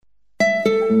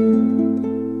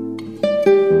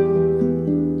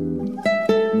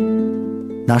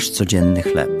Nasz codzienny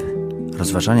chleb.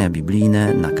 Rozważania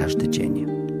biblijne na każdy dzień.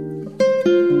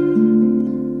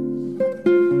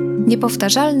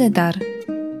 Niepowtarzalny dar.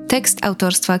 Tekst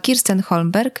autorstwa Kirsten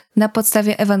Holmberg na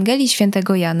podstawie Ewangelii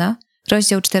Świętego Jana,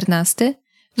 rozdział 14,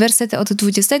 wersety od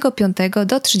 25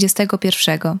 do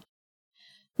 31.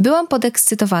 Byłam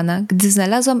podekscytowana, gdy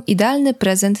znalazłam idealny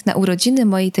prezent na urodziny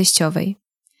mojej teściowej.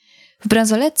 W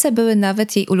bransoletce były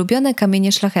nawet jej ulubione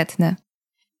kamienie szlachetne.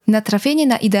 Natrafienie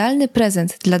na idealny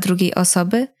prezent dla drugiej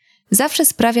osoby zawsze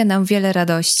sprawia nam wiele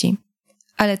radości.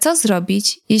 Ale co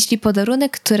zrobić, jeśli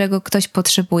podarunek, którego ktoś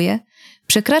potrzebuje,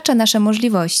 przekracza nasze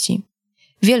możliwości?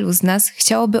 Wielu z nas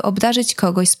chciałoby obdarzyć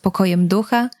kogoś spokojem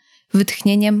ducha,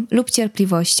 wytchnieniem lub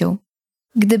cierpliwością.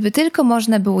 Gdyby tylko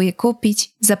można było je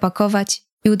kupić, zapakować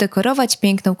i udekorować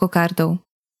piękną kokardą.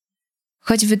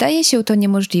 Choć wydaje się to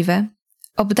niemożliwe,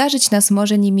 obdarzyć nas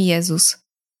może nimi Jezus,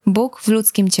 Bóg w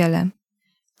ludzkim ciele.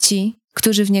 Ci,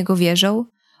 którzy w Niego wierzą,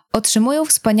 otrzymują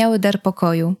wspaniały dar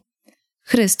pokoju.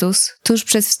 Chrystus, tuż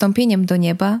przed wstąpieniem do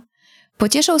nieba,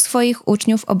 pocieszał swoich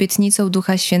uczniów obietnicą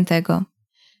Ducha Świętego.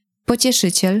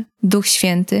 Pocieszyciel, Duch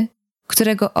Święty,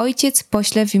 którego Ojciec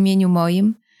pośle w imieniu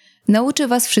moim, nauczy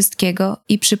was wszystkiego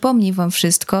i przypomni wam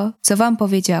wszystko, co wam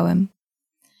powiedziałem.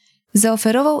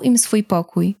 Zaoferował im swój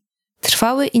pokój,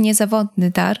 trwały i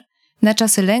niezawodny dar na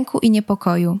czasy lęku i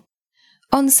niepokoju.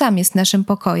 On sam jest naszym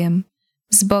pokojem,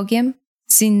 z Bogiem,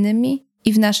 z innymi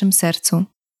i w naszym sercu.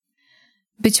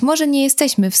 Być może nie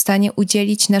jesteśmy w stanie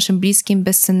udzielić naszym bliskim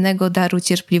bezcennego daru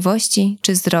cierpliwości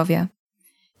czy zdrowia.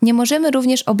 Nie możemy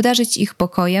również obdarzyć ich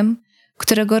pokojem,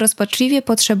 którego rozpaczliwie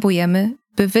potrzebujemy,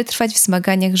 by wytrwać w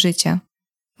zmaganiach życia.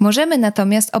 Możemy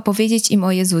natomiast opowiedzieć im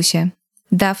o Jezusie,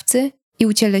 dawcy i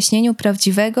ucieleśnieniu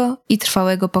prawdziwego i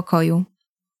trwałego pokoju.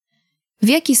 W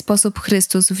jaki sposób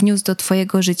Chrystus wniósł do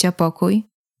twojego życia pokój?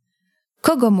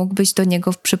 Kogo mógłbyś do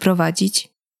Niego przyprowadzić?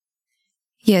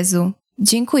 Jezu,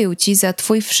 dziękuję Ci za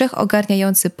Twój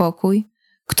wszechogarniający pokój,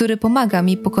 który pomaga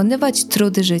mi pokonywać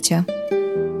trudy życia.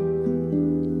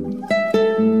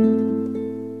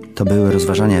 To były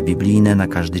rozważania biblijne na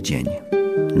każdy dzień.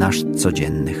 Nasz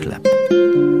codzienny chleb.